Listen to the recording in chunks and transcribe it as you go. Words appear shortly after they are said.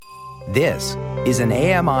This is an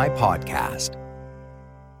AMI podcast.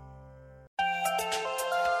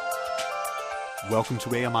 Welcome to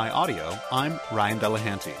AMI Audio. I'm Ryan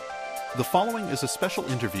Delahanty. The following is a special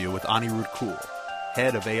interview with Anirudh Kool,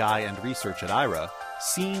 head of AI and research at Aira,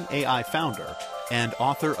 Scene AI founder, and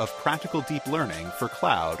author of Practical Deep Learning for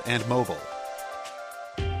Cloud and Mobile.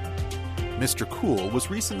 Mr. Kool was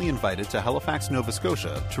recently invited to Halifax, Nova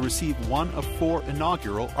Scotia to receive one of 4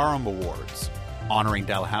 inaugural Arum Awards, honoring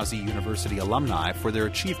Dalhousie University alumni for their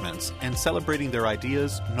achievements and celebrating their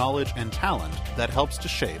ideas, knowledge, and talent that helps to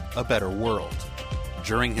shape a better world.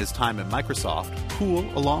 During his time at Microsoft, Kool,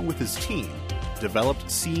 along with his team,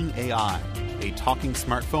 developed Seeing AI, a talking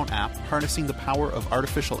smartphone app harnessing the power of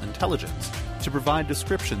artificial intelligence to provide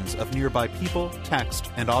descriptions of nearby people,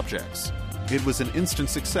 text, and objects. It was an instant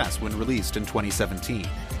success when released in 2017,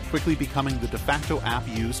 quickly becoming the de facto app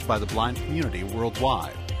used by the blind community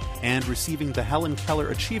worldwide, and receiving the Helen Keller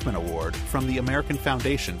Achievement Award from the American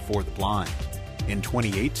Foundation for the Blind. In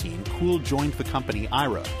 2018, Kool joined the company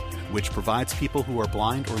Aira, which provides people who are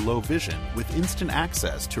blind or low vision with instant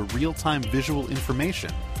access to real-time visual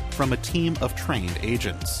information from a team of trained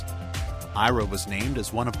agents. Aira was named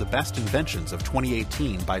as one of the best inventions of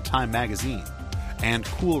 2018 by Time magazine, and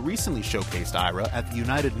Kool recently showcased Aira at the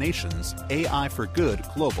United Nations AI for Good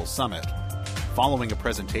Global Summit. Following a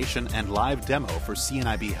presentation and live demo for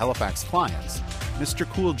CNIB Halifax clients, Mr.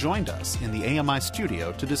 Kool joined us in the AMI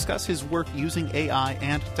studio to discuss his work using AI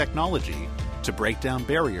and technology to break down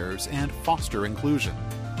barriers and foster inclusion.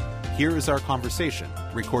 Here is our conversation,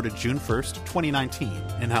 recorded June 1st, 2019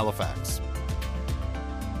 in Halifax.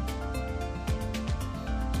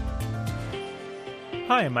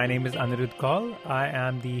 Hi, my name is Anirudh Kool. I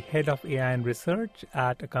am the head of AI and research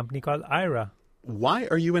at a company called Aira. Why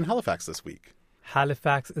are you in Halifax this week?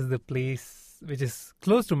 Halifax is the place which is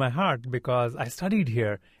close to my heart because I studied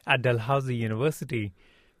here at Dalhousie University.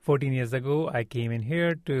 14 years ago, I came in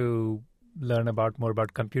here to learn more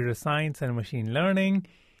about computer science and machine learning.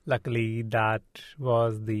 Luckily, that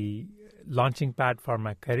was the launching pad for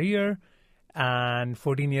my career. And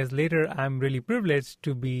 14 years later, I'm really privileged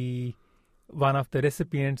to be one of the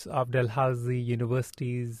recipients of Dalhousie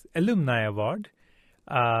University's Alumni Award,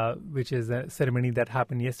 which is a ceremony that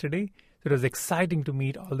happened yesterday. So it was exciting to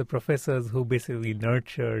meet all the professors who basically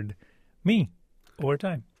nurtured me over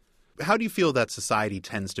time. How do you feel that society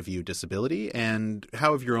tends to view disability, and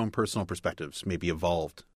how have your own personal perspectives maybe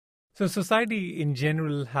evolved? So society in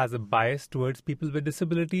general has a bias towards people with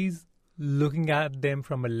disabilities, looking at them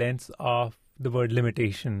from a lens of the word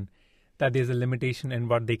limitation, that there's a limitation in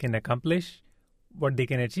what they can accomplish, what they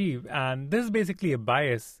can achieve. And this is basically a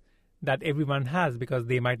bias that everyone has because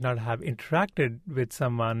they might not have interacted with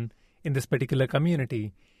someone in this particular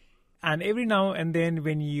community. And every now and then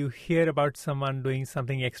when you hear about someone doing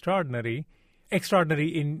something extraordinary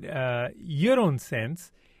in your own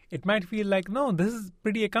sense, it might feel like, no, this is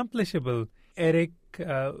pretty accomplishable. Eric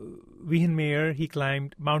Weihenmayer, he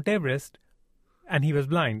climbed Mount Everest and he was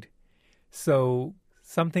blind. So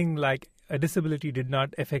something like a disability did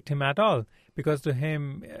not affect him at all because to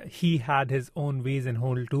him, he had his own ways and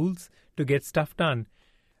whole tools to get stuff done.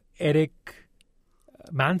 Eric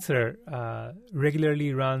Manser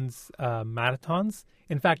regularly runs marathons.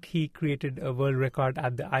 In fact, he created a world record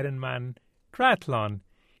at the Ironman triathlon.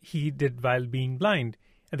 He did while being blind.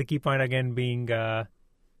 And the key point again being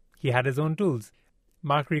he had his own tools.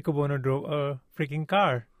 Mark Riccobono drove a freaking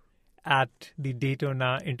car at the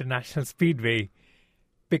Daytona International Speedway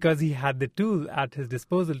because he had the tool at his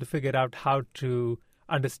disposal to figure out how to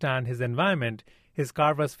understand his environment. His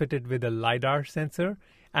car was fitted with a LiDAR sensor,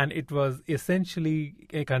 and it was essentially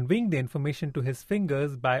conveying the information to his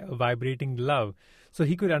fingers by a vibrating glove. So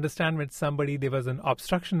he could understand when there was an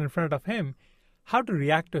obstruction in front of him, how to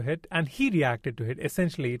react to it, and he reacted to it.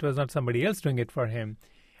 Essentially, it was not somebody else doing it for him.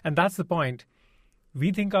 And that's the point.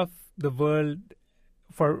 We think of the world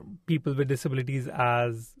for people with disabilities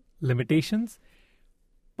as limitations,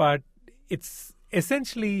 but it's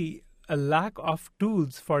essentially a lack of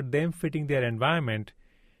tools for them fitting their environment.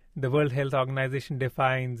 The World Health Organization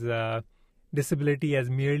defines disability as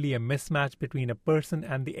merely a mismatch between a person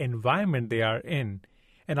and the environment they are in.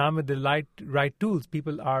 And armed with the right tools,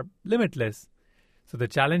 people are limitless. So the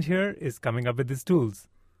challenge here is coming up with these tools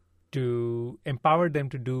to empower them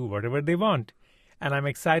to do whatever they want. And I'm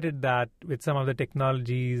excited that with some of the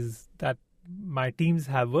technologies that my teams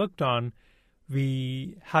have worked on,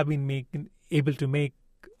 we have been able to make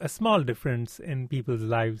a small difference in people's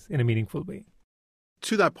lives in a meaningful way.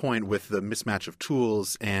 To that point, with the mismatch of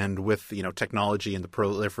tools and with technology and the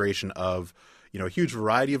proliferation of a huge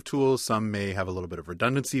variety of tools, some may have a little bit of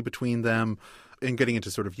redundancy between them. in getting into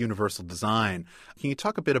sort of universal design, can you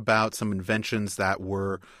talk a bit about some inventions that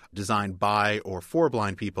were designed by or for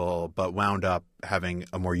blind people but wound up having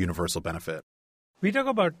a more universal benefit? We talk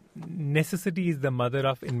about necessity is the mother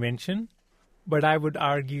of invention, but I would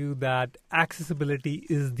argue that accessibility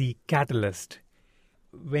is the catalyst.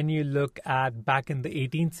 When you look at back in the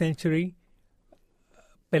 18th century,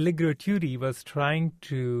 Pellegrini Turri was trying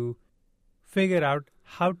to figure out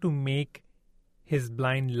how to make his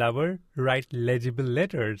blind lover write legible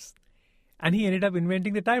letters. And he ended up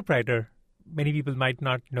inventing the typewriter. Many people might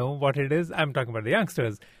not know what it is. I'm talking about the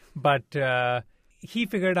youngsters. But he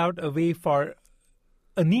figured out a way for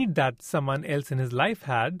a need that someone else in his life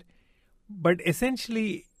had. But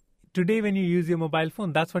essentially, today when you use your mobile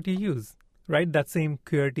phone, that's what you use, right? That same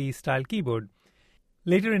QWERTY-style keyboard.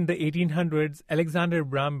 Later in the 1800s, Alexander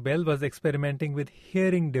Graham Bell was experimenting with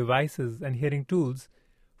hearing devices and hearing tools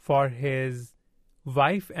for his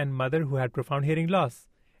wife and mother who had profound hearing loss,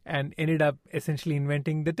 and ended up essentially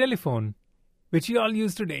inventing the telephone, which we all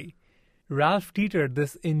use today. Ralph Teeter,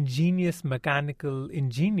 this ingenious mechanical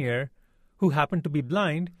engineer who happened to be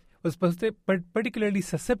blind, was particularly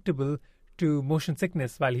susceptible to motion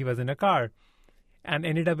sickness while he was in a car, and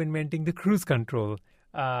ended up inventing the cruise control.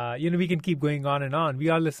 We can keep going on and on. We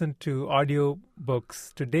all listen to audio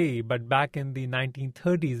books today, but back in the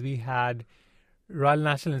 1930s, we had Royal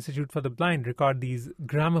National Institute for the Blind record these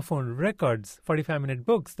gramophone records, 45-minute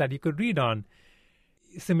books that you could read on.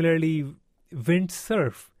 Similarly, Vint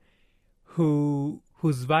Cerf,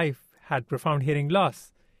 whose wife had profound hearing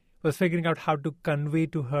loss, was figuring out how to convey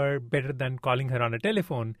to her better than calling her on a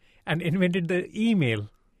telephone, and invented the email,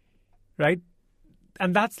 right?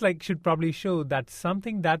 And that's should probably show that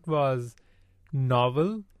something that was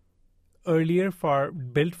novel earlier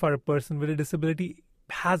built for a person with a disability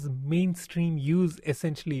has mainstream use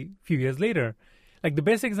essentially a few years later. The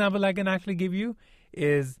best example I can actually give you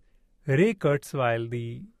is Ray Kurzweil,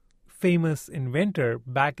 the famous inventor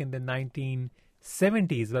back in the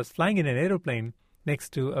 1970s, was flying in an aeroplane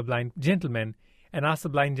next to a blind gentleman and asked the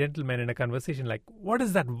blind gentleman in a conversation, what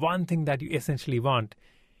is that one thing that you essentially want?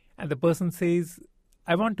 And the person says,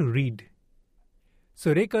 I want to read.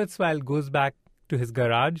 So Ray Kurzweil goes back to his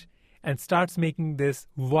garage and starts making this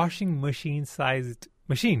washing machine-sized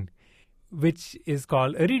machine, which is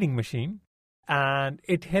called a reading machine. And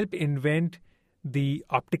it helped invent the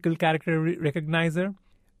optical character recognizer,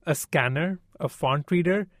 a scanner, a font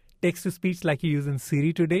reader, text-to-speech like you use in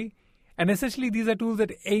Siri today. And essentially, these are tools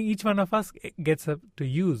that each one of us gets up to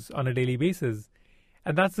use on a daily basis.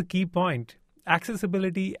 And that's the key point.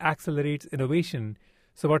 Accessibility accelerates innovation.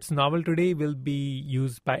 So what's novel today will be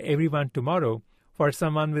used by everyone tomorrow. For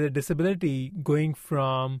someone with a disability, going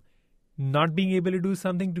from not being able to do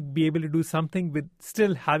something to be able to do something with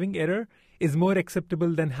still having error is more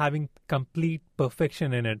acceptable than having complete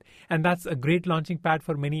perfection in it. And that's a great launching pad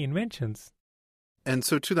for many inventions. And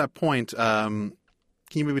so to that point, can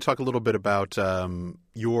you maybe talk a little bit about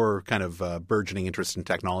your kind of burgeoning interest in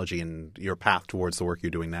technology and your path towards the work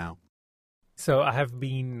you're doing now? So I have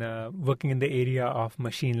been working in the area of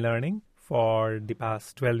machine learning for the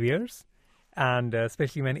past 12 years. And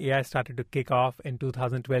especially when AI started to kick off in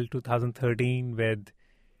 2012, 2013 with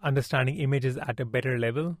understanding images at a better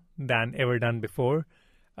level than ever done before,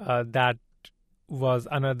 that was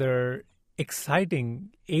another exciting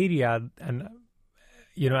area. And,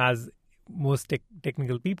 as most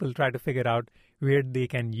technical people try to figure out where they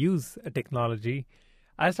can use a technology,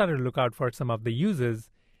 I started to look out for some of the uses.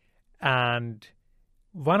 And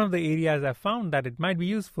one of the areas I found that it might be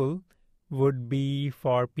useful would be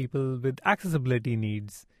for people with accessibility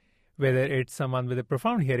needs, whether it's someone with a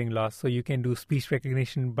profound hearing loss, so you can do speech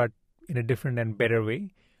recognition but in a different and better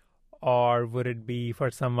way, or would it be for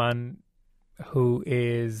someone who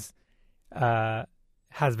has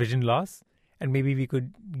vision loss, and maybe we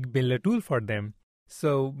could build a tool for them.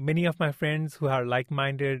 So many of my friends who are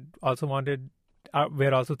like-minded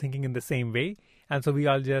were also thinking in the same way, and so we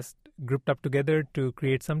all just grouped up together to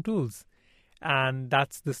create some tools. And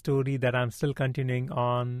that's the story that I'm still continuing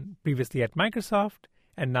on, previously at Microsoft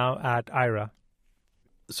and now at Aira.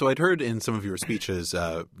 So I'd heard in some of your speeches,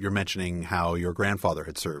 you're mentioning how your grandfather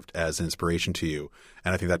had served as an inspiration to you.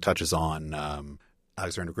 And I think that touches on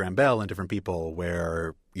Alexander Graham Bell and different people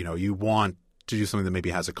where, you want to do something that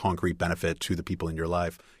maybe has a concrete benefit to the people in your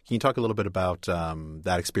life. Can you talk a little bit about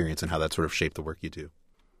that experience and how that sort of shaped the work you do?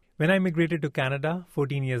 When I immigrated to Canada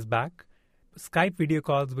 14 years back, Skype video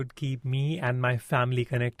calls would keep me and my family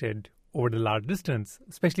connected over the large distance,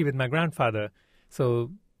 especially with my grandfather.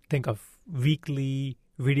 So think of weekly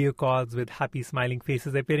video calls with happy smiling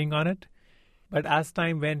faces appearing on it. But as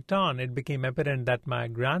time went on, it became apparent that my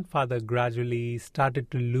grandfather gradually started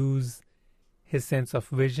to lose his sense of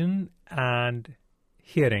vision and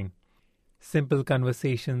hearing. Simple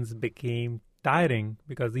conversations became tiring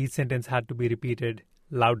because each sentence had to be repeated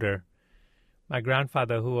louder. My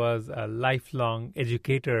grandfather, who was a lifelong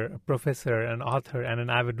educator, a professor, an author, and an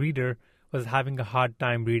avid reader, was having a hard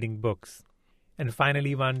time reading books. And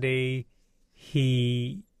finally, one day,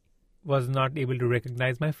 he was not able to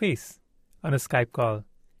recognize my face on a Skype call.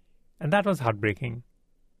 And that was heartbreaking.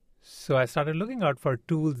 So I started looking out for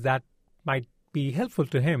tools that might be helpful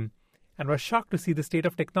to him and was shocked to see the state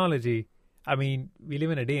of technology. I mean, we live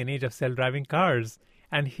in a day and age of self-driving cars,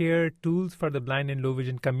 and here tools for the blind and low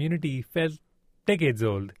vision community felt decades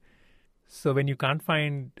old. So when you can't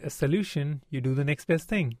find a solution, you do the next best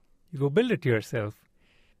thing. You go build it yourself.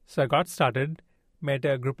 So I got started, met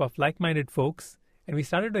a group of like-minded folks, and we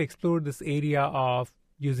started to explore this area of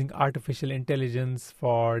using artificial intelligence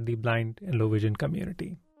for the blind and low vision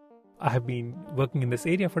community. I have been working in this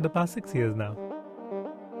area for the past 6 years now.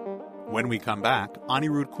 When we come back,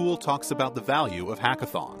 Anirudh Kool talks about the value of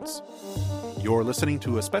hackathons. You're listening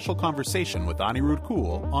to a special conversation with Anirudh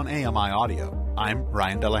Kool on AMI Audio. I'm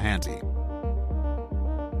Ryan Delahanty.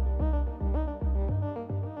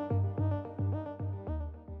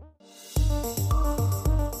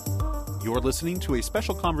 You're listening to a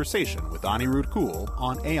special conversation with Anirudh Kool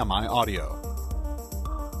on AMI Audio.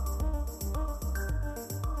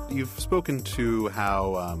 You've spoken to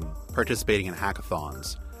how participating in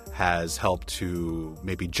hackathons has helped to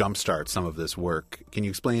maybe jumpstart some of this work. Can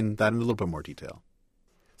you explain that in a little bit more detail?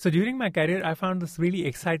 So during my career, I found this really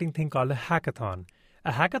exciting thing called a hackathon.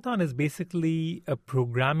 A hackathon is basically a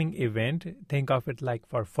programming event. Think of it like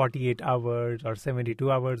for 48 hours or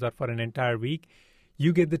 72 hours or for an entire week.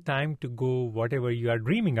 You get the time to go whatever you are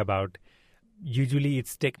dreaming about. Usually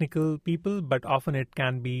it's technical people, but often it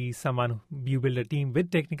can be someone, you build a team with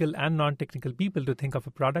technical and non-technical people to think of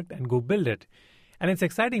a product and go build it. And it's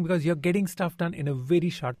exciting because you're getting stuff done in a very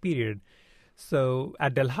short period. So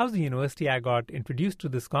at Dalhousie University, I got introduced to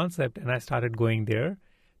this concept and I started going there,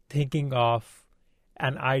 thinking of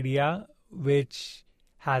an idea which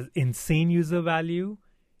has insane user value,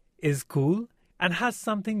 is cool, and has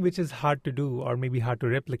something which is hard to do or maybe hard to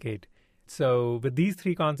replicate. So with these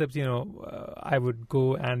three concepts, I would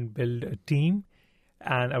go and build a team,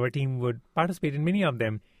 and our team would participate in many of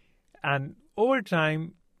them. And over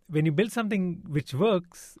time, when you build something which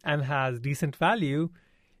works and has decent value,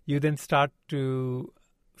 you then start to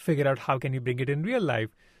figure out how can you bring it in real life.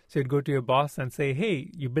 So you'd go to your boss and say, hey,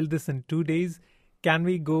 you built this in 2 days. Can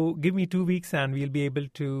we go, give me 2 weeks and we'll be able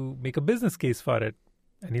to make a business case for it.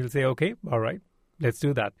 And he'll say, okay, all right, let's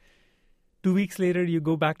do that. 2 weeks later, you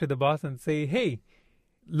go back to the boss and say, hey,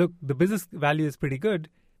 look, the business value is pretty good.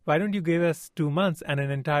 Why don't you give us 2 months and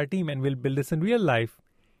an entire team and we'll build this in real life?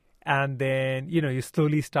 And then, you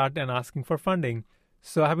slowly start and asking for funding.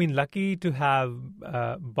 So I've been lucky to have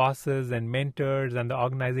bosses and mentors and the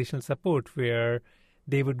organizational support where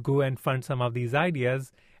they would go and fund some of these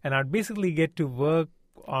ideas. And I'd basically get to work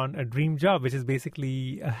on a dream job, which is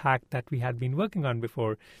basically a hack that we had been working on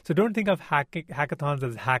before. So don't think of hackathons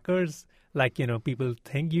as hackers like, people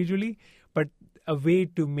think usually, but a way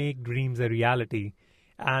to make dreams a reality.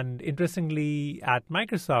 And interestingly, at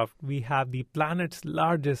Microsoft, we have the planet's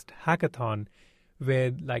largest hackathon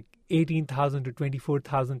with like 18,000 to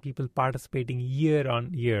 24,000 people participating year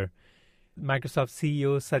on year. Microsoft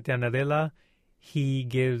CEO Satya Nadella, he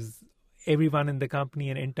gives everyone in the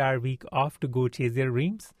company an entire week off to go chase their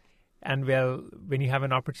dreams. And well, when you have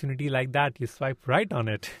an opportunity like that, you swipe right on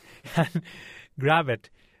it and grab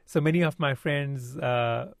it. So many of my friends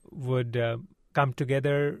would come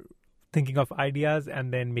together thinking of ideas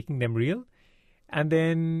and then making them real. And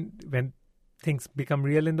then when things become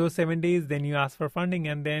real in those 7 days, then you ask for funding.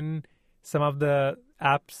 And then some of the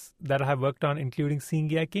apps that I have worked on, including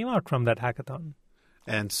Seeing AI, came out from that hackathon.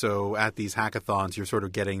 And so at these hackathons, you're sort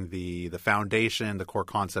of getting the foundation, the core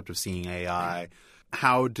concept of Seeing AI.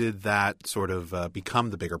 How did that sort of become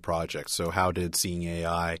the bigger project? So how did Seeing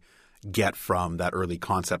AI get from that early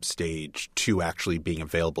concept stage to actually being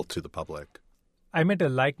available to the public? I met a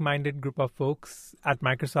like-minded group of folks at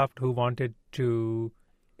Microsoft who wanted to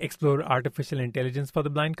explore artificial intelligence for the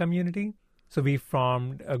blind community. So we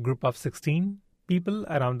formed a group of 16 people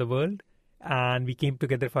around the world, and we came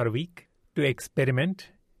together for a week to experiment,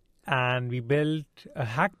 and we built a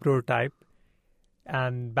hack prototype.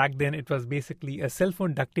 And back then it was basically a cell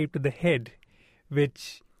phone duct taped to the head,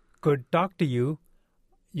 which could talk to you.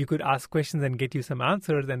 You could ask questions and get you some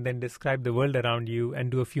answers and then describe the world around you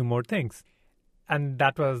and do a few more things. And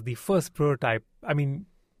that was the first prototype. I mean,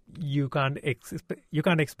 you can't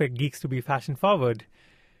expect geeks to be fashion forward.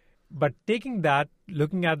 But taking that,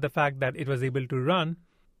 looking at the fact that it was able to run,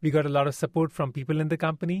 we got a lot of support from people in the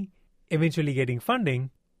company, eventually getting funding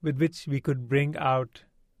with which we could bring out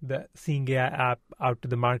the Seeing AI app out to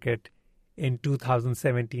the market in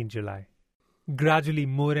 2017 July. Gradually,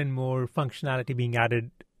 more and more functionality being added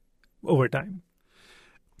over time.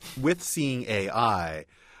 With Seeing AI,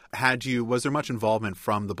 was there much involvement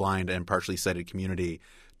from the blind and partially sighted community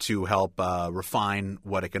to help refine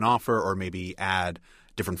what it can offer or maybe add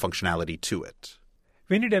different functionality to it?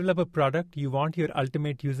 When you develop a product, you want your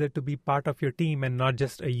ultimate user to be part of your team and not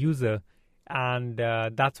just a user. And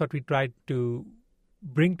that's what we tried to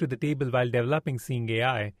bring to the table while developing Seeing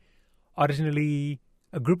AI. Originally,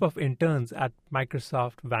 a group of interns at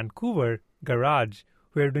Microsoft Vancouver Garage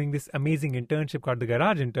who are doing this amazing internship called the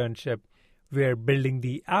Garage Internship. We're building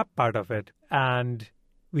the app part of it. And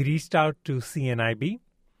we reached out to CNIB,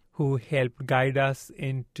 who helped guide us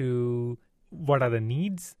into what are the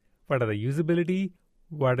needs, what are the usability,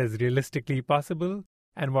 what is realistically possible,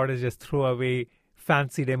 and what is just throwaway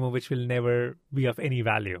fancy demo which will never be of any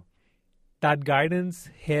value. That guidance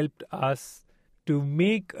helped us to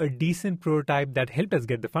make a decent prototype that helped us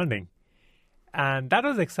get the funding. And that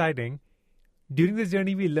was exciting. During this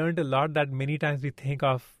journey, we learned a lot that many times we think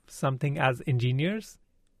of something as engineers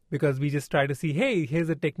because we just try to see, hey, here's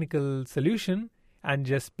a technical solution and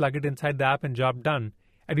just plug it inside the app and job done.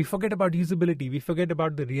 And we forget about usability. We forget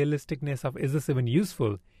about the realisticness of, is this even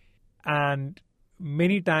useful? And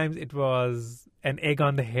many times it was an egg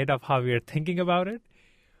on the head of how we are thinking about it.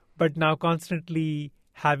 But now constantly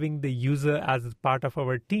having the user as part of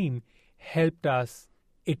our team helped us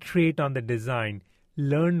iterate on the design,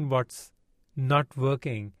 learn what's not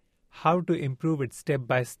working, how to improve it step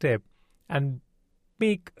by step, and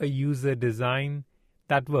make a user design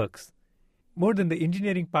that works. More than the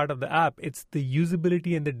engineering part of the app, it's the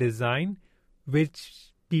usability and the design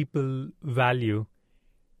which people value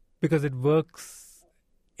because it works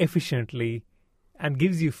efficiently and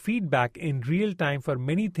gives you feedback in real time for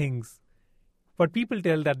many things. What people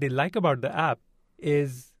tell that they like about the app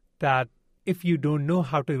is that if you don't know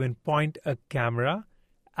how to even point a camera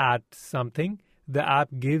at something, the app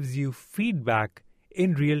gives you feedback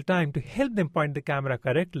in real time to help them point the camera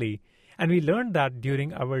correctly. And we learned that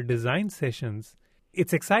during our design sessions.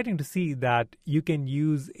 It's exciting to see that you can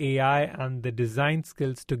use AI and the design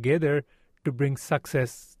skills together to bring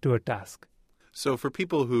success to a task. So for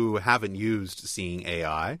people who haven't used Seeing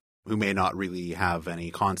AI, who may not really have any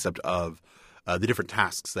concept of the different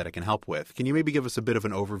tasks that it can help with, can you maybe give us a bit of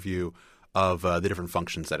an overview of the different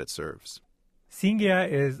functions that it serves? Seeing AI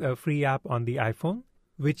is a free app on the iPhone,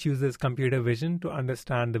 which uses computer vision to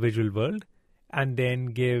understand the visual world and then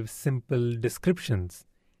gives simple descriptions.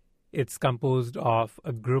 It's composed of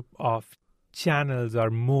a group of channels or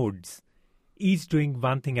modes, each doing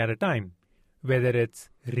one thing at a time, whether it's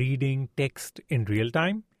reading text in real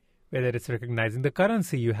time, whether it's recognizing the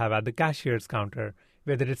currency you have at the cashier's counter,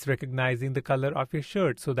 whether it's recognizing the color of your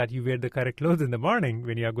shirt so that you wear the correct clothes in the morning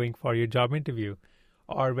when you are going for your job interview,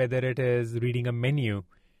 or whether it is reading a menu,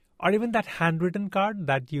 or even that handwritten card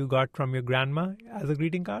that you got from your grandma as a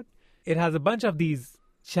greeting card. It has a bunch of these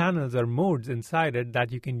channels or modes inside it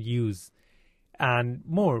that you can use. And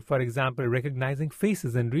more, for example, recognizing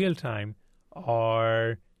faces in real time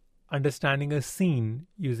or understanding a scene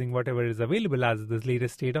using whatever is available as the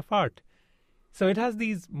latest state of art. So it has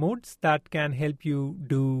these modes that can help you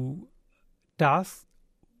do tasks,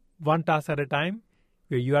 one task at a time,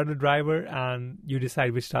 where you are the driver and you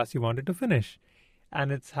decide which task you wanted to finish.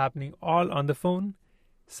 And it's happening all on the phone,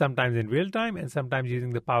 sometimes in real time and sometimes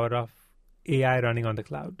using the power of AI running on the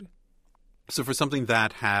cloud. So for something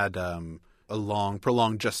that had a long,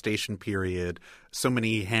 prolonged gestation period, so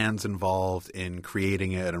many hands involved in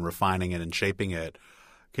creating it and refining it and shaping it,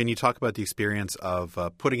 can you talk about the experience of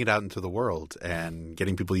putting it out into the world and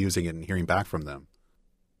getting people using it and hearing back from them?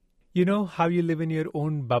 You know how you live in your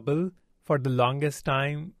own bubble for the longest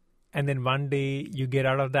time and then one day you get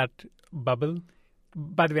out of that bubble?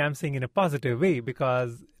 By the way, I'm saying in a positive way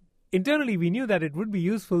because internally we knew that it would be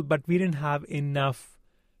useful, but we didn't have enough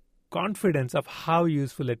confidence of how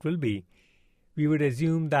useful it will be. We would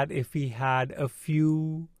assume that if we had a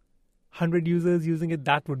few hundred users using it,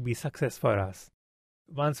 that would be success for us.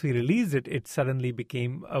 Once we released it, it suddenly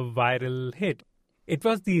became a viral hit. It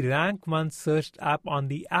was the rank 1 searched app on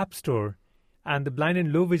the App Store, and the blind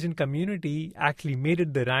and low vision community actually made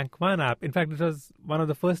it the rank 1 app. In fact, it was one of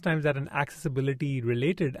the first times that an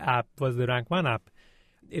accessibility-related app was the rank 1 app.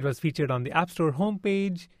 It was featured on the App Store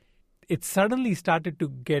homepage. It suddenly started to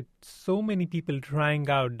get so many people trying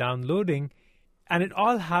out, downloading, And it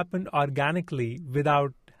all happened organically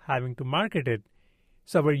without having to market it.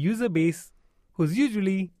 So our user base, who's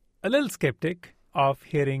usually a little skeptic of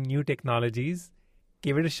hearing new technologies,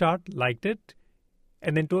 gave it a shot, liked it,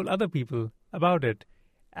 and then told other people about it.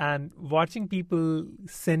 And watching people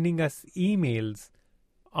sending us emails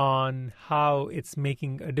on how it's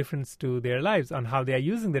making a difference to their lives, on how they are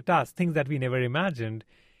using the task, things that we never imagined,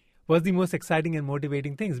 was the most exciting and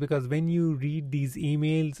motivating things. Because when you read these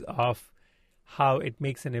emails of how it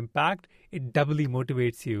makes an impact, it doubly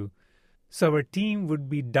motivates you. So our team would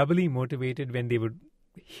be doubly motivated when they would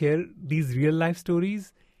hear these real life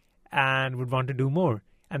stories and would want to do more.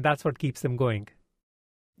 And that's what keeps them going.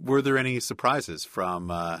 Were there any surprises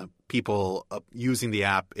from people using the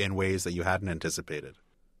app in ways that you hadn't anticipated?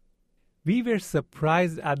 We were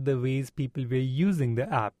surprised at the ways people were using the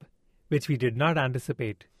app, which we did not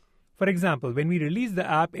anticipate. For example, when we released the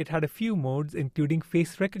app, it had a few modes, including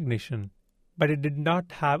face recognition, but it did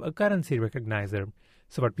not have a currency recognizer.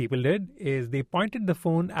 So what people did is they pointed the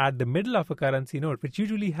phone at the middle of a currency note, which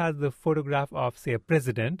usually has the photograph of, say, a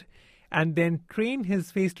president, and then trained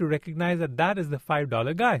his face to recognize that that is the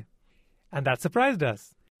 $5 guy. And that surprised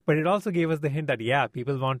us. But it also gave us the hint that, yeah,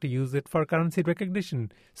 people want to use it for currency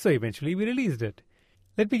recognition. So eventually we released it.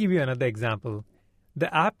 Let me give you another example.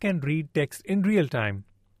 The app can read text in real time.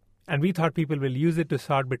 And we thought people will use it to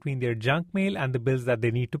sort between their junk mail and the bills that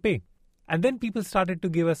they need to pay. And then people started to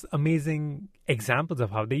give us amazing examples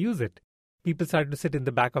of how they use it. People started to sit in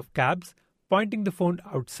the back of cabs, pointing the phone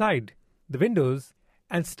outside the windows,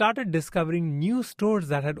 and started discovering new stores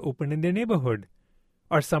that had opened in their neighborhood.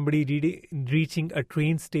 Or somebody reaching a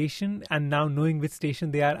train station and now knowing which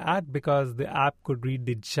station they are at because the app could read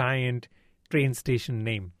the giant train station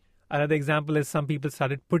name. Another example is some people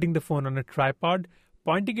started putting the phone on a tripod,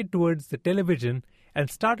 pointing it towards the television, and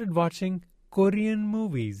started watching Korean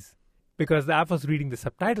movies because the app was reading the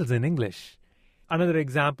subtitles in English. Another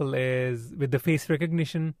example is with the face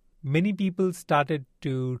recognition, many people started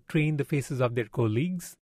to train the faces of their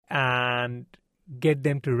colleagues and get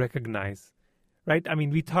them to recognize. Right? I mean,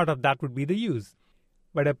 we thought of that would be the use.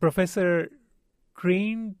 But a professor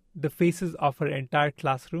trained the faces of her entire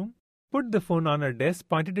classroom, put the phone on her desk,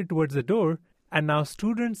 pointed it towards the door, and now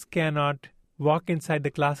students cannot walk inside the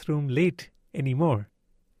classroom late anymore.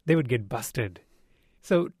 They would get busted.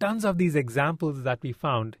 So tons of these examples that we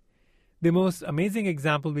found. The most amazing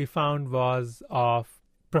example we found was of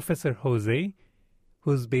Professor Jose,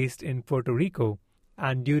 who's based in Puerto Rico.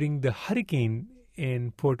 And during the hurricane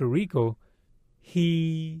in Puerto Rico,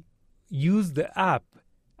 he used the app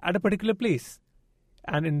at a particular place.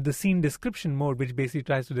 And in the scene description mode, which basically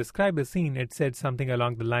tries to describe the scene, it said something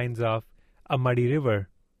along the lines of a muddy river.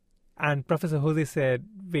 And Professor Jose said,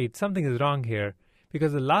 wait, something is wrong here.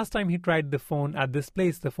 Because the last time he tried the phone at this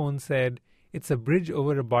place, the phone said, it's a bridge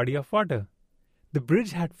over a body of water. The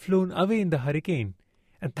bridge had flown away in the hurricane.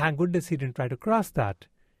 And thank goodness he didn't try to cross that.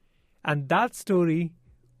 And that story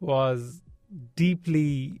was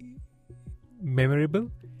deeply memorable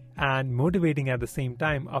and motivating at the same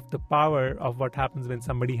time of the power of what happens when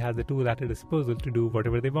somebody has a tool at their disposal to do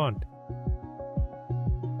whatever they want.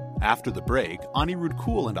 After the break, Anirudh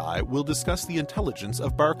Kool and I will discuss the intelligence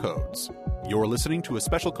of barcodes. You're listening to a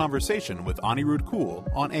special conversation with Anirudh Kool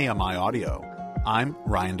on AMI Audio. I'm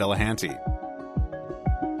Ryan Delahanty.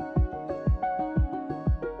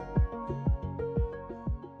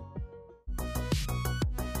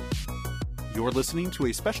 You're listening to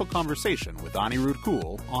a special conversation with Anirudh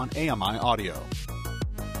Kool on AMI Audio.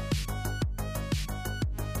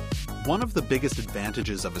 One of the biggest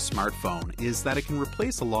advantages of a smartphone is that it can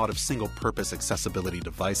replace a lot of single-purpose accessibility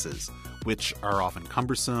devices, which are often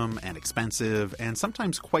cumbersome and expensive and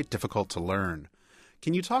sometimes quite difficult to learn.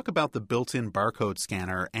 Can you talk about the built-in barcode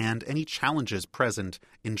scanner and any challenges present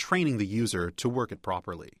in training the user to work it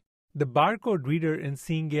properly? The barcode reader in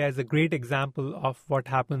Seeing AI is a great example of what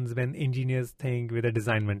happens when engineers think with a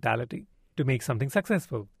design mentality to make something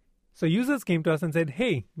successful. So users came to us and said,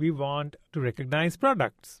 hey, we want to recognize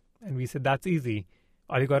products. And we said, that's easy.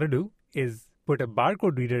 All you got to do is put a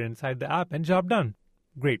barcode reader inside the app and job done.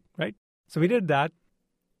 Great, right? So we did that.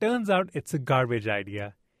 Turns out it's a garbage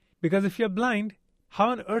idea. Because if you're blind,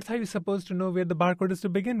 how on earth are you supposed to know where the barcode is to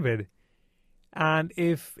begin with? And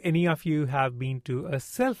if any of you have been to a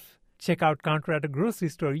self-checkout counter at a grocery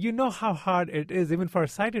store, you know how hard it is even for a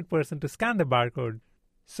sighted person to scan the barcode.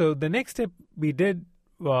 So the next step we did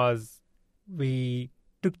was we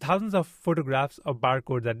took thousands of photographs of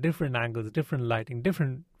barcodes at different angles, different lighting,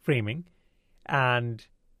 different framing, and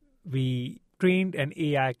we trained an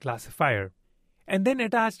AI classifier and then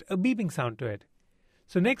attached a beeping sound to it.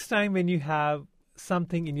 So next time when you have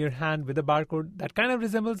something in your hand with a barcode that kind of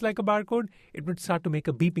resembles like a barcode, it would start to make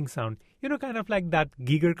a beeping sound, kind of like that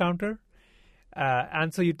Geiger counter.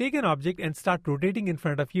 And so you take an object and start rotating in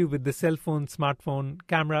front of you with the cell phone, smartphone,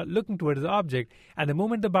 camera looking towards the object. And the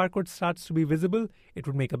moment the barcode starts to be visible, it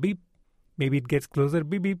would make a beep. Maybe it gets closer,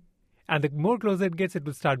 beep, beep. And the more closer it gets, it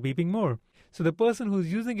will start beeping more. So the person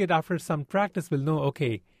who's using it after some practice will know,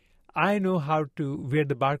 okay, I know how to, where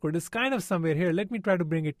the barcode is kind of somewhere here. Let me try to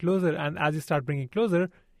bring it closer. And as you start bringing closer,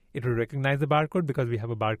 it will recognize the barcode because we have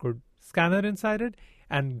a barcode scanner inside it,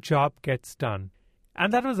 and job gets done.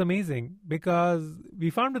 And that was amazing because we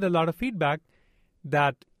found with a lot of feedback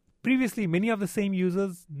that previously many of the same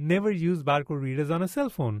users never used barcode readers on a cell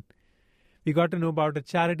phone. We got to know about a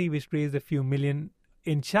charity which raised a few million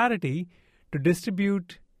in charity to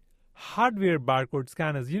distribute hardware barcode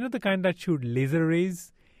scanners. The kind that shoot laser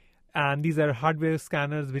rays. And these are hardware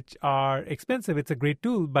scanners which are expensive. It's a great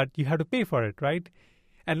tool, but you have to pay for it, right?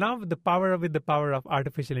 And now with the power of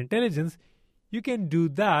artificial intelligence, you can do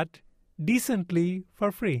that decently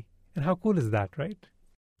for free. And how cool is that, right?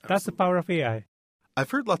 Absolutely. That's the power of AI.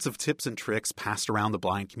 I've heard lots of tips and tricks passed around the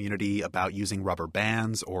blind community about using rubber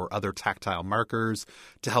bands or other tactile markers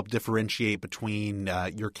to help differentiate between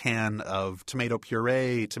your can of tomato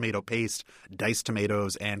puree, tomato paste, diced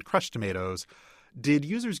tomatoes, and crushed tomatoes. Did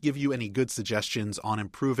users give you any good suggestions on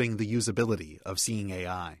improving the usability of Seeing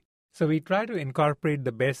AI? So we try to incorporate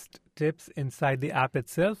the best tips inside the app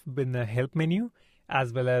itself in the help menu,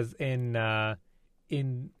 as well as in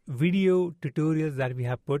video tutorials that we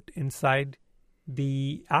have put inside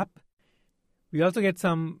the app. We also get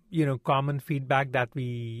some, common feedback that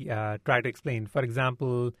we try to explain. For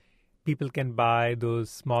example, people can buy those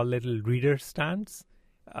small little reader stands,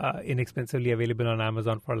 inexpensively available on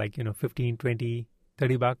Amazon for $15, $20,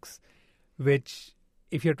 $30, which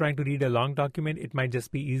if you're trying to read a long document, it might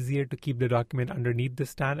just be easier to keep the document underneath the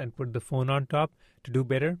stand and put the phone on top to do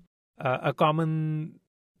better. A common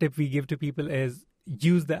tip we give to people is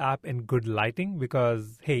use the app in good lighting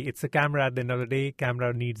because, hey, it's a camera at the end of the day.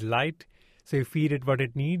 Camera needs light. So you feed it what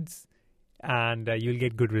it needs and you'll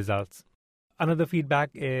get good results. Another feedback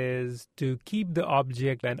is to keep the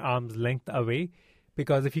object an arm's length away,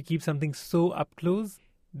 because if you keep something so up close,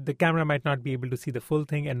 the camera might not be able to see the full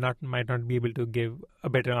thing and might not be able to give a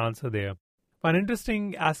better answer there. One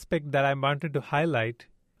interesting aspect that I wanted to highlight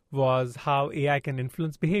was how AI can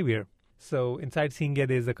influence behavior. So inside Seeing AI,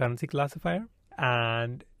 there's a currency classifier.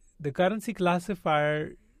 And the currency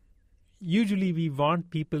classifier, usually we want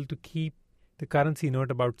people to keep the currency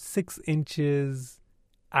note about 6 inches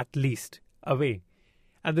at least away.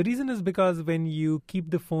 And the reason is because when you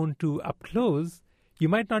keep the phone too up close, you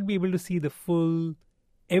might not be able to see the full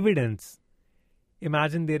evidence.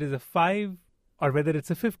 Imagine there is a 5 or whether it's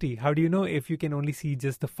a 50. How do you know if you can only see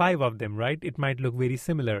just the 5 of them, right? It might look very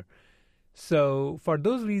similar. So for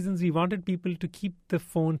those reasons, we wanted people to keep the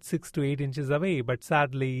phone 6 to 8 inches away. But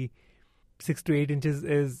sadly, 6 to 8 inches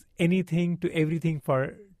is anything to everything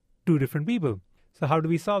for 2 different people. So how do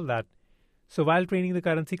we solve that? So while training the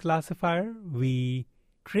currency classifier, we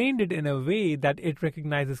trained it in a way that it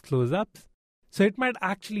recognizes close-ups. So it might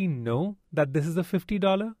actually know that this is a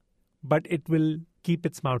 $50, but it will keep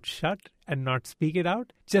its mouth shut and not speak it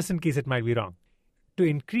out, just in case it might be wrong. To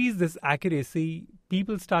increase this accuracy,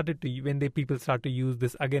 people start to use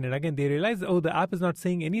this again and again, they realize, the app is not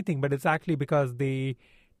saying anything, but it's actually because they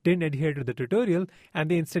didn't adhere to the tutorial, and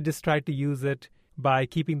they instead just tried to use it by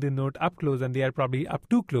keeping the note up close, and they are probably up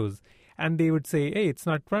too close. And they would say, hey, it's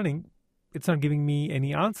not running, it's not giving me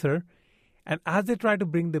any answer. And as they try to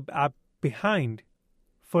bring the app behind,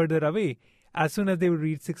 further away, as soon as they would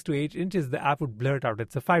reach 6 to 8 inches, the app would blurt out,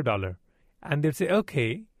 it's a $5. And they'd say,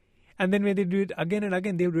 okay. And then when they do it again and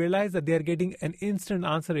again, they would realize that they are getting an instant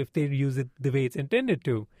answer if they use it the way it's intended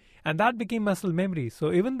to. And that became muscle memory.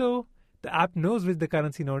 So even though the app knows which the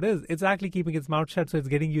currency note is, it's actually keeping its mouth shut, so it's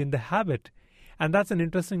getting you in the habit. And that's an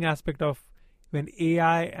interesting aspect of when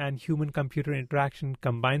AI and human-computer interaction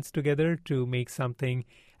combines together to make something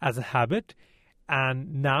as a habit.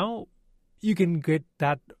 And now you can get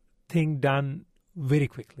that thing done very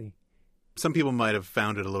quickly. Some people might have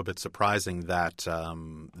found it a little bit surprising that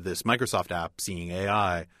this Microsoft app, Seeing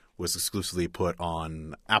AI, was exclusively put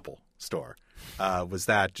on Apple Store. Was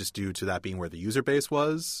that just due to that being where the user base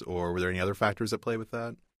was, or were there any other factors at play with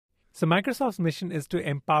that? So Microsoft's mission is to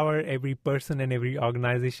empower every person and every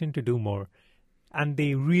organization to do more. And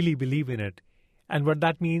they really believe in it. And what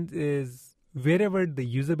that means is wherever the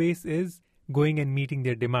user base is, going and meeting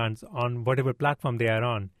their demands on whatever platform they are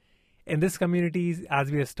on. In this community,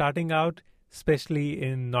 as we are starting out, especially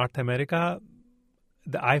in North America,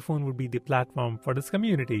 the iPhone would be the platform for this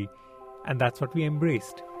community. And that's what we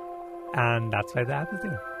embraced. And that's why the app is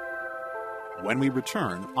there. When we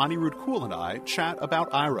return, Anirudh Kool and I chat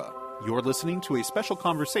about Aira. You're listening to a special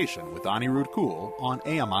conversation with Anirudh Kool on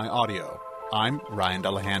AMI Audio. I'm Ryan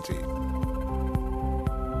Delahanty.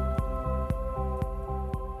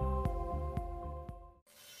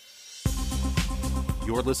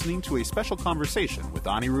 You're listening to a special conversation with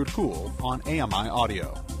Anirudh Kool on AMI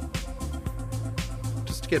Audio.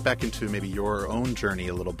 Just to get back into maybe your own journey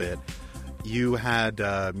a little bit, you had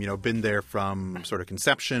been there from sort of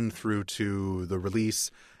conception through to the release,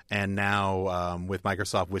 and now with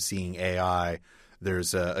Microsoft, with Seeing AI,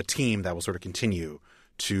 there's a team that will sort of continue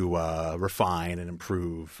to refine and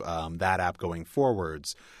improve that app going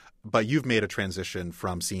forwards. But you've made a transition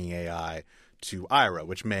from Seeing AI to Aira,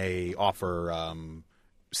 which may offer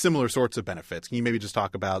similar sorts of benefits. Can you maybe just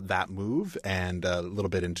talk about that move and a little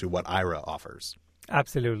bit into what Aira offers?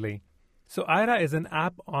 Absolutely. So Aira is an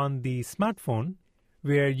app on the smartphone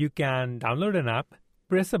where you can download an app,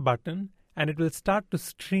 press a button, and it will start to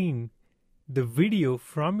stream the video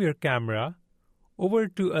from your camera over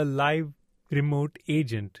to a live remote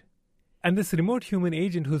agent. And this remote human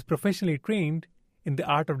agent, who's professionally trained in the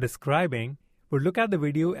art of describing, would look at the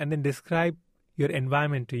video and then describe your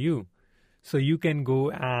environment to you, so you can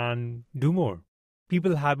go and do more.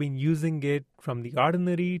 People have been using it from the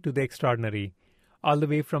ordinary to the extraordinary, all the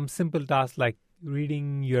way from simple tasks like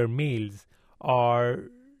reading your mails or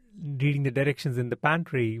reading the directions in the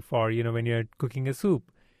pantry for, when you're cooking a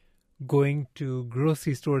soup, going to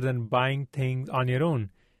grocery stores and buying things on your own.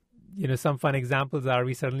 Some fun examples are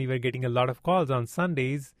we suddenly were getting a lot of calls on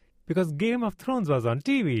Sundays because Game of Thrones was on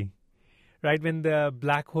TV. Right when the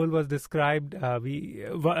black hole was described,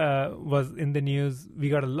 was in the news, we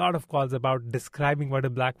got a lot of calls about describing what a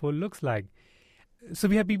black hole looks like. So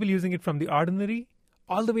we have people using it from the ordinary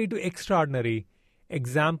all the way to extraordinary.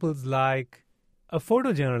 Examples like a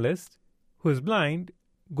photojournalist who is blind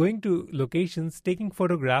going to locations, taking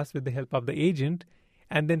photographs with the help of the agent,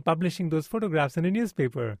 and then publishing those photographs in a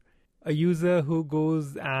newspaper. A user who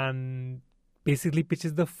goes and basically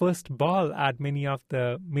pitches the first ball at many of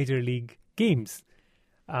the major league games.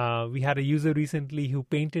 We had a user recently who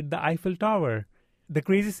painted the Eiffel Tower. The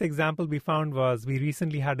craziest example we found was we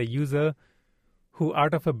recently had a user who,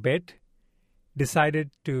 out of a bet,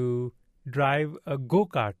 decided to drive a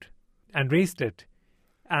go-kart and raced it.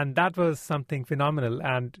 And that was something phenomenal.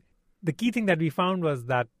 And the key thing that we found was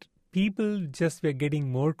that people just were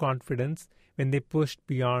getting more confidence when they pushed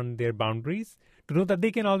beyond their boundaries to know that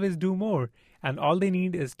they can always do more. And all they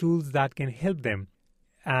need is tools that can help them.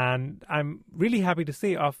 And I'm really happy to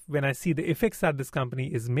say when I see the effects that this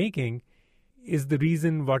company is making is the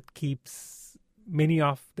reason what keeps many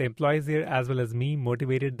of the employees here as well as me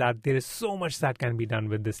motivated, that there is so much that can be done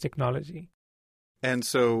with this technology. And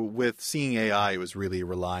so with Seeing AI, it was really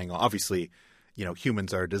relying on, obviously,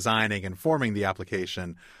 humans are designing and forming the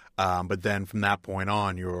application. But then from that point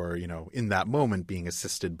on, you're, in that moment being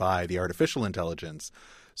assisted by the artificial intelligence.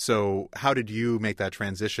 So how did you make that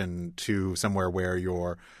transition to somewhere where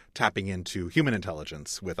you're tapping into human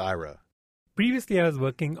intelligence with Aira? Previously, I was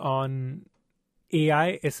working on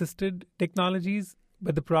AI-assisted technologies,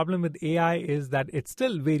 but the problem with AI is that it's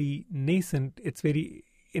still very nascent. It's very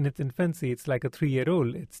in its infancy. It's like a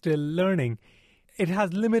 3-year-old. It's still learning. It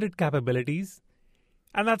has limited capabilities,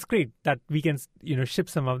 and that's great that we can, ship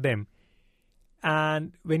some of them.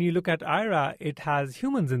 And when you look at Aira, it has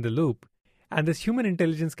humans in the loop. And this human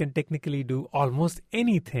intelligence can technically do almost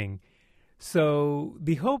anything. So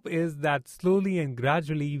the hope is that slowly and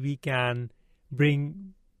gradually we can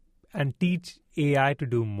bring and teach AI to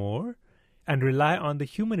do more and rely on the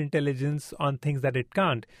human intelligence on things that it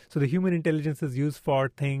can't. So the human intelligence is used for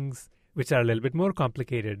things which are a little bit more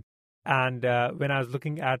complicated. And when I was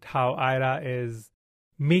looking at how Aira is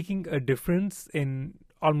making a difference in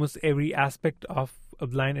almost every aspect of a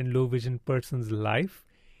blind and low vision person's life,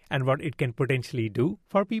 and what it can potentially do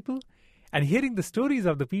for people, and hearing the stories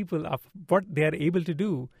of the people of what they are able to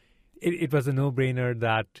do, it was a no-brainer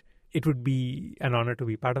that it would be an honor to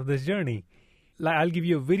be part of this journey. I'll give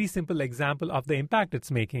you a very simple example of the impact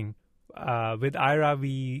it's making. With Aira,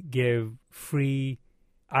 we give free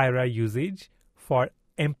Aira usage for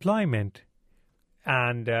employment.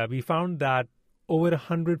 And we found that over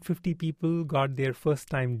 150 people got their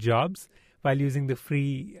first-time jobs while using the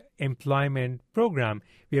free employment program,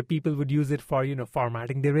 where people would use it for,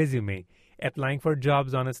 formatting their resume, applying for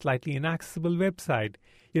jobs on a slightly inaccessible website,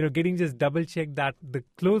 getting just double-checked that the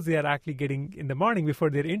clothes they are actually getting in the morning before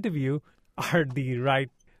their interview are the right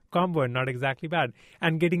combo and not exactly bad,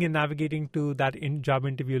 and getting and navigating to that job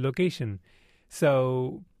interview location.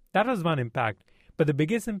 So that was one impact. But the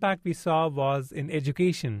biggest impact we saw was in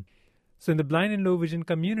education. So in the blind and low vision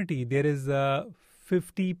community, there is a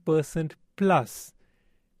 50% plus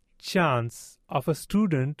chance of a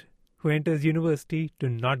student who enters university to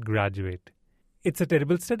not graduate. It's a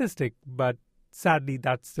terrible statistic, but sadly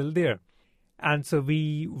that's still there. And so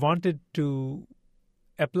we wanted to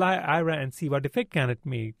apply Aira and see what effect can it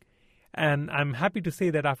make. And I'm happy to say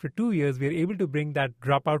that after 2 years, we are able to bring that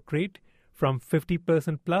dropout rate from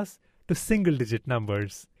 50% plus to single-digit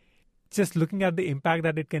numbers. Just looking at the impact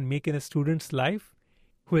that it can make in a student's life,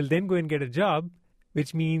 who will then go and get a job,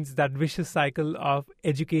 which means that vicious cycle of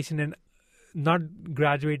education and not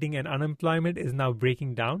graduating and unemployment is now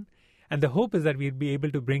breaking down. And the hope is that we'll be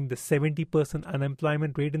able to bring the 70%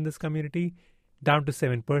 unemployment rate in this community down to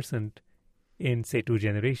 7% in, say, 2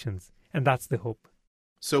 generations. And that's the hope.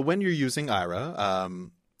 So when you're using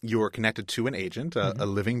Aira, you're connected to an agent, a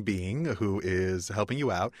living being who is helping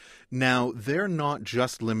you out. Now, they're not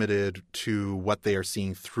just limited to what they are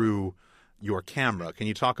seeing through your camera. Can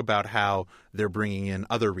you talk about how they're bringing in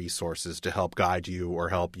other resources to help guide you or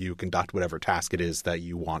help you conduct whatever task it is that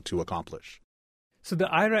you want to accomplish? So the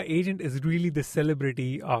Aira agent is really the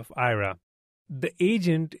celebrity of Aira. The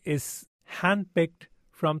agent is handpicked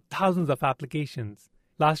from thousands of applications.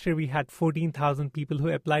 Last year, we had 14,000 people who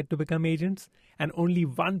applied to become agents, and only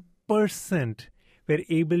 1% were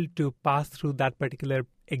able to pass through that particular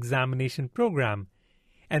examination program.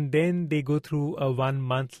 And then they go through a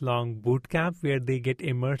 1-month-long boot camp where they get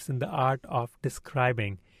immersed in the art of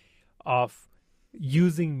describing, of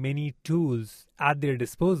using many tools at their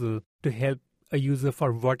disposal to help a user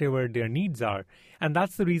for whatever their needs are. And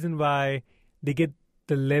that's the reason why they get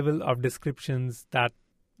the level of descriptions that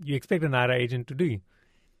you expect an Aira agent to do.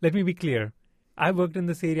 Let me be clear. I worked in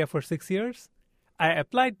this area for 6 years. I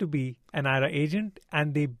applied to be an Aira agent,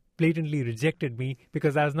 and they blatantly rejected me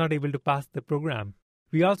because I was not able to pass the program.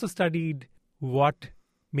 We also studied what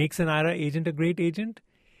makes an Aira agent a great agent.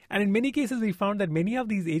 And in many cases, we found that many of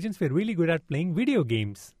these agents were really good at playing video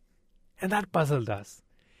games. And that puzzled us.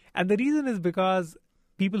 And the reason is because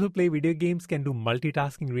people who play video games can do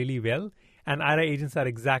multitasking really well, and Aira agents are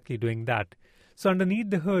exactly doing that. So underneath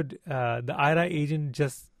the hood, the Aira agent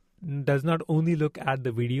just does not only look at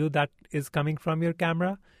the video that is coming from your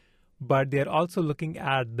camera, but they're also looking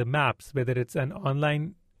at the maps, whether it's an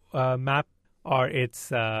online map or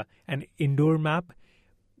it's an indoor map.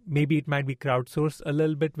 Maybe it might be crowdsourced a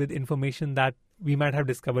little bit with information that we might have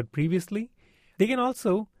discovered previously. They can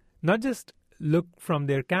also not just look from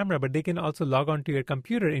their camera, but they can also log on to your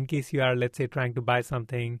computer in case you are, let's say, trying to buy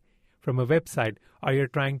something from a website, or you're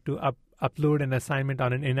trying to upload an assignment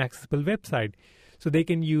on an inaccessible website. So they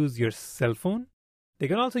can use your cell phone. They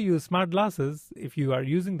can also use smart glasses if you are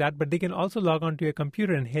using that, but they can also log on to your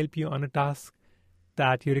computer and help you on a task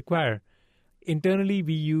that you require. Internally,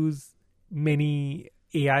 we use many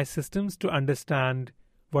AI systems to understand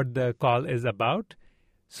what the call is about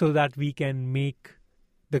so that we can make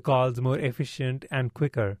the calls more efficient and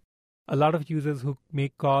quicker. A lot of users who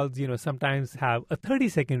make calls, sometimes have a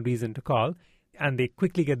 30-second reason to call, and they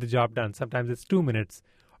quickly get the job done. Sometimes it's 2 minutes,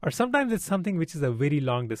 or sometimes it's something which is a very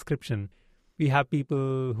long description. We have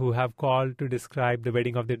people who have called to describe the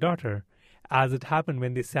wedding of their daughter, as it happened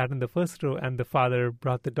when they sat in the first row and the father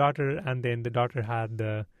brought the daughter and then the daughter had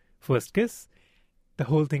the first kiss, the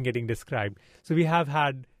whole thing getting described. So we have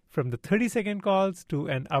had from the 30-second calls to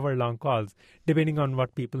an hour-long calls, depending on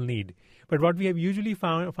what people need. But what we have usually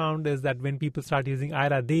found is that when people start using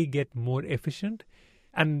Aira, they get more efficient.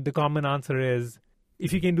 And the common answer is,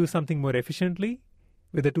 if you can do something more efficiently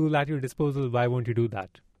with a tool at your disposal, why won't you do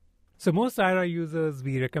that? So most Aira users,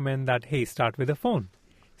 we recommend that, hey, start with a phone.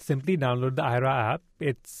 Simply download the Aira app.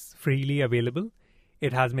 It's freely available.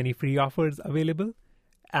 It has many free offers available.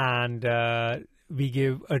 And we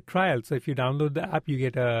give a trial. So if you download the app, you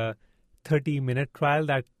get a 30-minute trial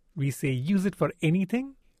that we say use it for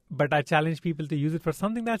anything. But I challenge people to use it for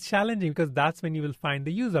something that's challenging, because that's when you will find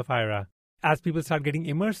the use of Aira. As people start getting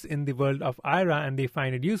immersed in the world of Aira and they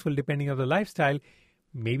find it useful depending on the lifestyle,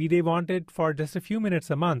 maybe they want it for just a few minutes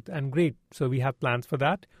a month, and great. So we have plans for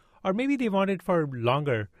that. Or maybe they want it for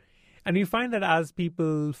longer. And we find that as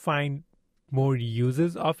people find more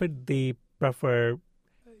uses of it, they prefer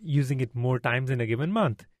using it more times in a given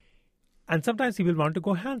month. And sometimes people want to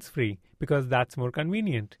go hands-free because that's more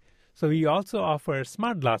convenient. So we also offer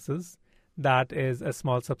smart glasses. That is a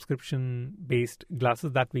small subscription-based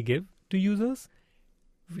glasses that we give to users,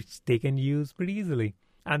 which they can use pretty easily.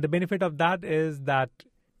 And the benefit of that is that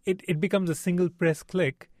it becomes a single press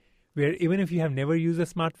click, where even if you have never used a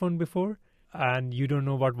smartphone before and you don't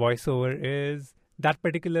know what VoiceOver is, that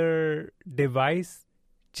particular device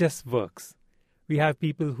just works. We have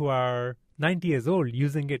people who are 90 years old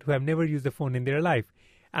using it who have never used a phone in their life.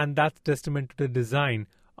 And that's testament to the design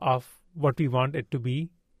of what we want it to be,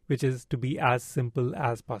 which is to be as simple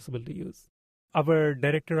as possible to use. Our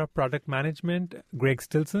director of product management, Greg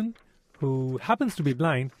Stilson, who happens to be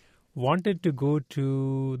blind, wanted to go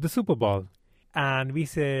to the Super Bowl. And we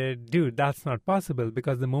said, dude, that's not possible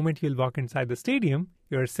because the moment you'll walk inside the stadium,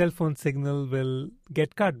 your cell phone signal will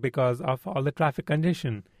get cut because of all the traffic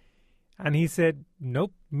congestion. And he said,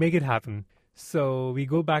 nope, make it happen. So we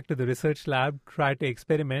go back to the research lab, try to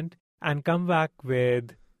experiment, and come back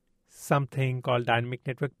with something called dynamic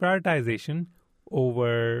network prioritization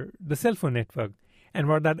over the cell phone network. And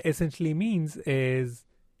what that essentially means is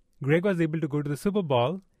Greg was able to go to the Super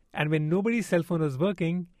Bowl, and when nobody's cell phone was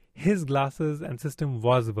working, his glasses and system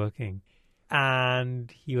was working.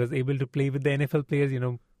 And he was able to play with the NFL players,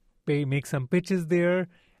 make some pitches there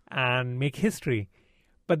and make history.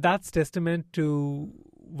 But that's testament to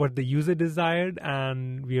what the user desired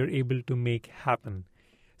and we are able to make happen.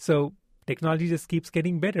 So technology just keeps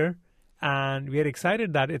getting better, and we are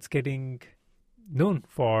excited that it's getting known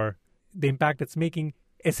for the impact it's making,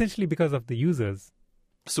 essentially because of the users.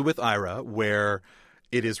 So with Aira, where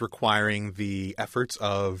it is requiring the efforts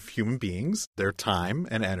of human beings, their time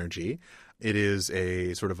and energy, it is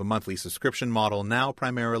a sort of a monthly subscription model now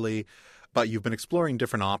primarily, but you've been exploring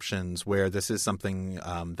different options where this is something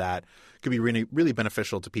that could be really, really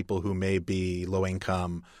beneficial to people who may be low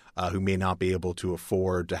income, who may not be able to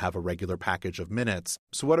afford to have a regular package of minutes.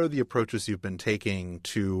 So what are the approaches you've been taking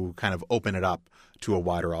to kind of open it up to a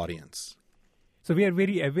wider audience? So we are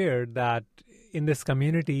very aware that in this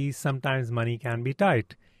community, sometimes money can be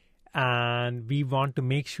tight. And we want to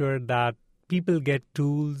make sure that people get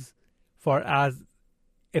tools for as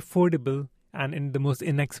affordable and in the most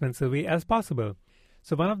inexpensive way as possible.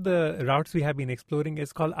 So one of the routes we have been exploring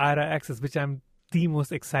is called Aira Access, which I'm the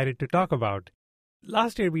most excited to talk about.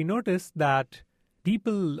 Last year, we noticed that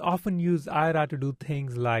people often use Aira to do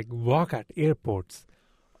things like walk at airports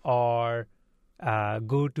or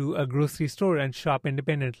go to a grocery store and shop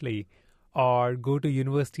independently or go to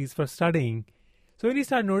universities for studying. So when we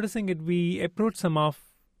started noticing it, we approached some of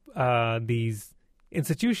these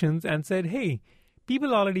institutions and said, hey,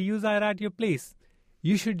 people already use Aira at your place.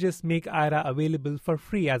 You should just make Aira available for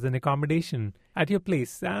free as an accommodation at your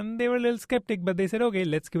place. And they were a little skeptic, but they said, okay,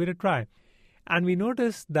 let's give it a try. And we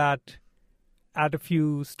noticed that at a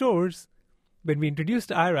few stores, when we introduced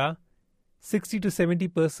Aira, 60 to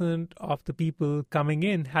 70% of the people coming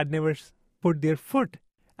in had never put their foot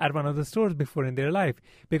at one of the stores before in their life.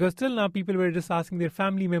 Because till now, people were just asking their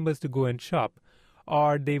family members to go and shop.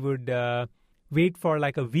 Or they would wait for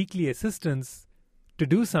like a weekly assistance to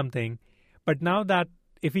do something. But now that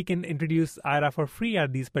if we can introduce Aira for free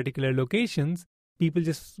at these particular locations, people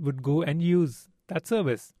just would go and use that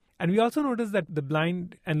service. And we also noticed that the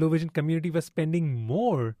blind and low vision community was spending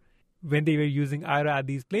more when they were using Aira at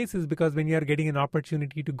these places, because when you are getting an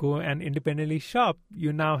opportunity to go and independently shop,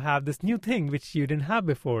 you now have this new thing which you didn't have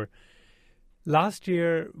before. Last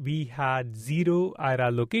year, we had 0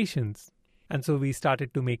 Aira locations. And so we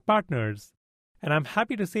started to make partners. And I'm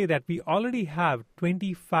happy to say that we already have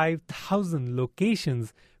 25,000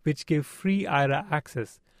 locations which give free Aira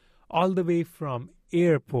access, all the way from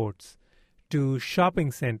airports to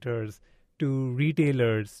shopping centers, to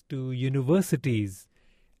retailers, to universities.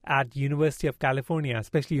 At University of California,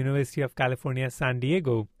 especially University of California, San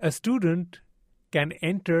Diego, a student can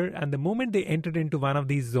enter, and the moment they enter into one of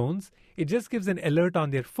these zones, it just gives an alert on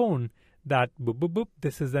their phone that boop, boop, boop,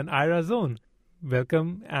 this is an Aira zone.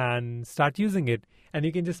 Welcome, and start using it. And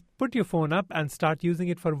you can just put your phone up and start using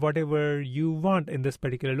it for whatever you want in this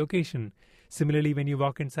particular location. Similarly, when you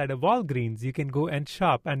walk inside a Walgreens, you can go and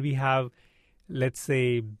shop. And we have, let's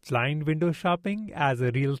say, blind window shopping as a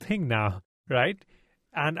real thing now, right?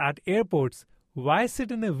 And at airports, why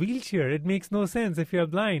sit in a wheelchair? It makes no sense if you're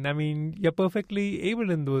blind. I mean, you're perfectly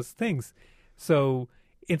able in those things. So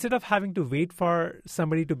instead of having to wait for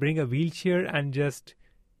somebody to bring a wheelchair and just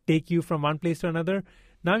take you from one place to another,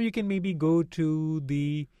 now you can maybe go to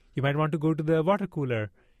you might want to go to the water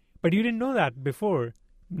cooler, but you didn't know that before.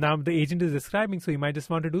 Now the agent is describing, so you might just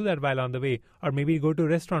want to do that while on the way, or maybe go to a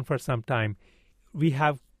restaurant for some time. We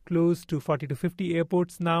have close to 40 to 50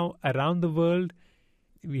 airports now around the world.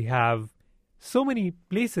 We have so many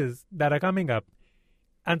places that are coming up.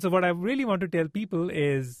 And so what I really want to tell people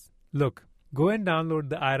is, look, go and download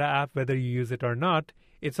the Aira app, whether you use it or not.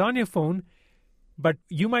 It's on your phone. But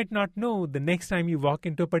you might not know the next time you walk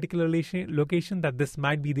into a particular location that this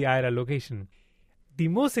might be the Aira location. The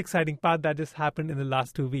most exciting part that just happened in the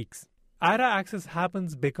last 2 weeks. Aira Access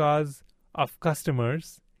happens because of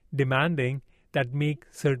customers demanding that make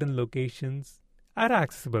certain locations IRA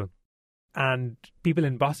accessible. And people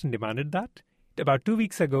in Boston demanded that. About 2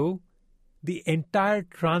 weeks ago, the entire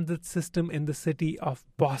transit system in the city of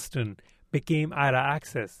Boston became IRA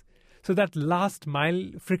access. So that last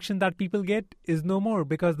mile friction that people get is no more,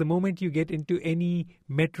 because the moment you get into any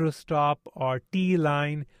metro stop or T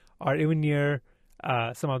line or even near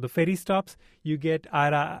some of the ferry stops, you get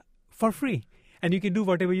IRA for free. And you can do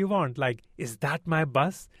whatever you want. Like, is that my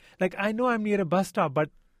bus? Like, I know I'm near a bus stop, but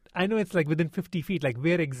I know it's like within 50 feet. Like,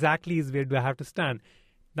 where exactly is where do I have to stand?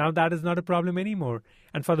 Now that is not a problem anymore.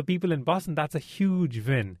 And for the people in Boston, that's a huge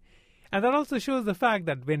win. And that also shows the fact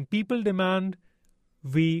that when people demand,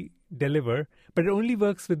 we deliver, but it only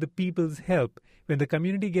works with the people's help. When the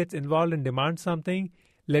community gets involved and demands something,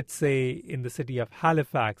 let's say in the city of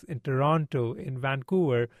Halifax, in Toronto, in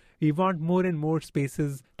Vancouver, we want more and more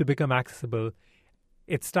spaces to become accessible.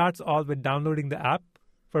 It starts all with downloading the app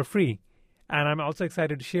for free. And I'm also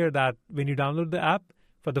excited to share that when you download the app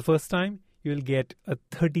for the first time, you'll get a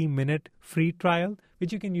 30-minute free trial,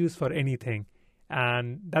 which you can use for anything.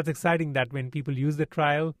 And that's exciting that when people use the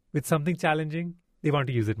trial with something challenging, they want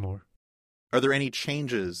to use it more. Are there any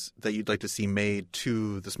changes that you'd like to see made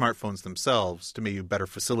to the smartphones themselves to maybe better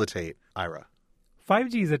facilitate IRA?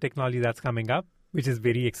 5G is a technology that's coming up, which is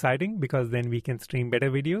very exciting because then we can stream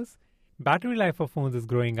better videos. Battery life of phones is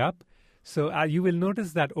growing up. So you will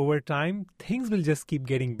notice that over time, things will just keep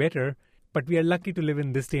getting better. But we are lucky to live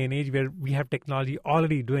in this day and age where we have technology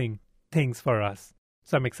already doing things for us.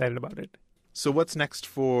 So I'm excited about it. So what's next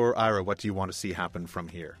for IRA? What do you want to see happen from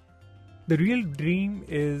here? The real dream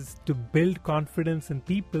is to build confidence in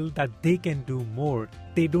people that they can do more.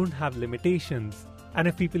 They don't have limitations. And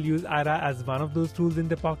if people use IRA as one of those tools in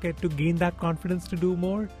their pocket to gain that confidence to do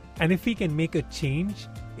more, and if we can make a change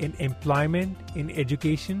in employment, in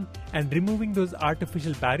education, and removing those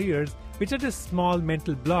artificial barriers, which are just small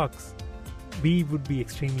mental blocks, we would be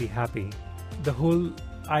extremely happy. The whole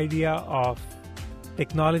idea of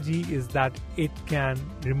technology is that it can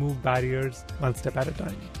remove barriers one step at a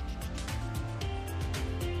time.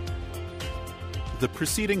 The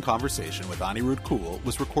preceding conversation with Anirudh Kool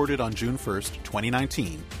was recorded on June 1st,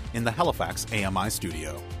 2019 in the Halifax AMI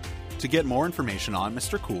studio. To get more information on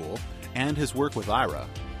Mr. Kool and his work with IRA,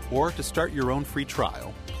 or to start your own free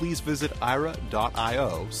trial, please visit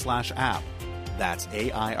ira.io/app. That's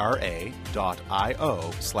AIRA.io/app.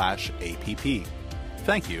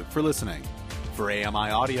 Thank you for listening. For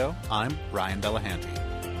AMI Audio, I'm Ryan Delahanty.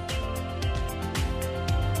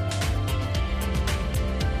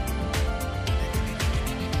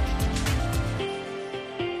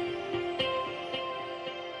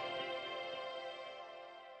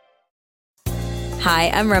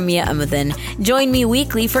 Hi, I'm Ramya Amudan. Join me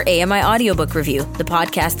weekly for AMI Audiobook Review, the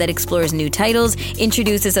podcast that explores new titles,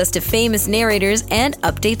 introduces us to famous narrators, and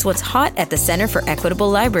updates what's hot at the Center for Equitable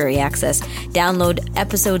Library Access. Download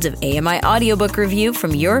episodes of AMI Audiobook Review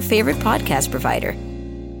from your favorite podcast provider.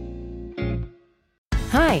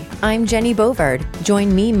 Hi, I'm Jenny Bovard.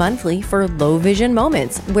 Join me monthly for Low Vision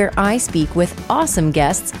Moments, where I speak with awesome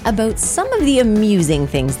guests about some of the amusing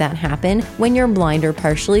things that happen when you're blind or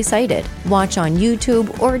partially sighted. Watch on YouTube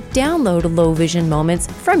or download Low Vision Moments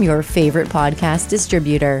from your favorite podcast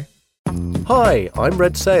distributor. Hi, I'm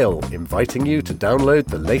Red Sail, inviting you to download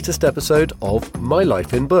the latest episode of My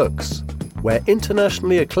Life in Books, where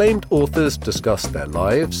internationally acclaimed authors discuss their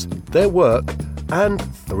lives, their work, and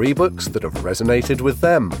 3 books that have resonated with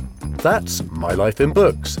them. That's My Life in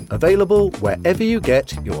Books, available wherever you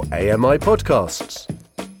get your AMI podcasts.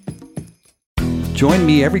 Join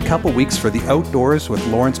me every couple weeks for the Outdoors with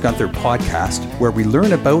Lawrence Gunther podcast, where we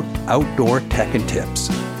learn about outdoor tech and tips.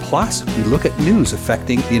 Plus, we look at news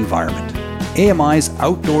affecting the environment. AMI's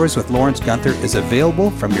Outdoors with Lawrence Gunther is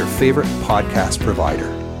available from your favorite podcast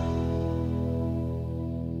provider.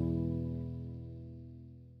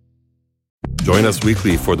 Join us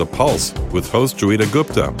weekly for The Pulse with host Joeita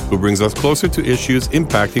Gupta, who brings us closer to issues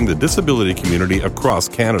impacting the disability community across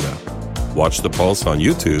Canada. Watch The Pulse on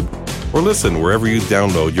YouTube or listen wherever you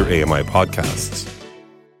download your AMI podcasts.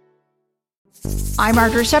 I'm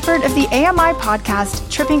Margaret Shepard of the AMI podcast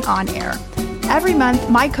Tripping on Air. Every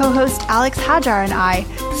month, my co-host Alex Hajar and I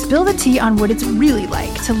spill the tea on what it's really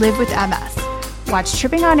like to live with MS. Watch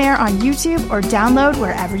Tripping on Air on YouTube or download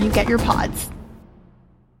wherever you get your pods.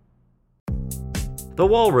 The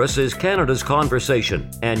Walrus is Canada's conversation,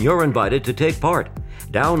 and you're invited to take part.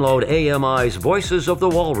 Download AMI's Voices of the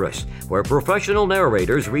Walrus, where professional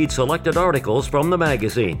narrators read selected articles from the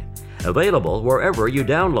magazine. Available wherever you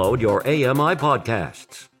download your AMI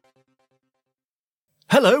podcasts.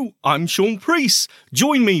 Hello, I'm Sean Priest.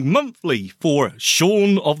 Join me monthly for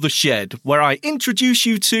Sean of the Shed, where I introduce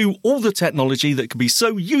you to all the technology that can be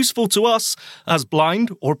so useful to us as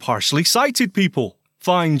blind or partially sighted people.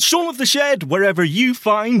 Find Sean of the Shed wherever you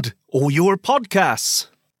find all your podcasts.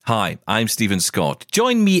 Hi, I'm Stephen Scott.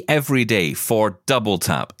 Join me every day for Double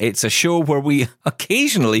Tap. It's a show where we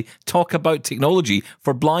occasionally talk about technology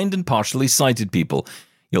for blind and partially sighted people.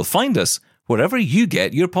 You'll find us wherever you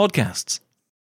get your podcasts.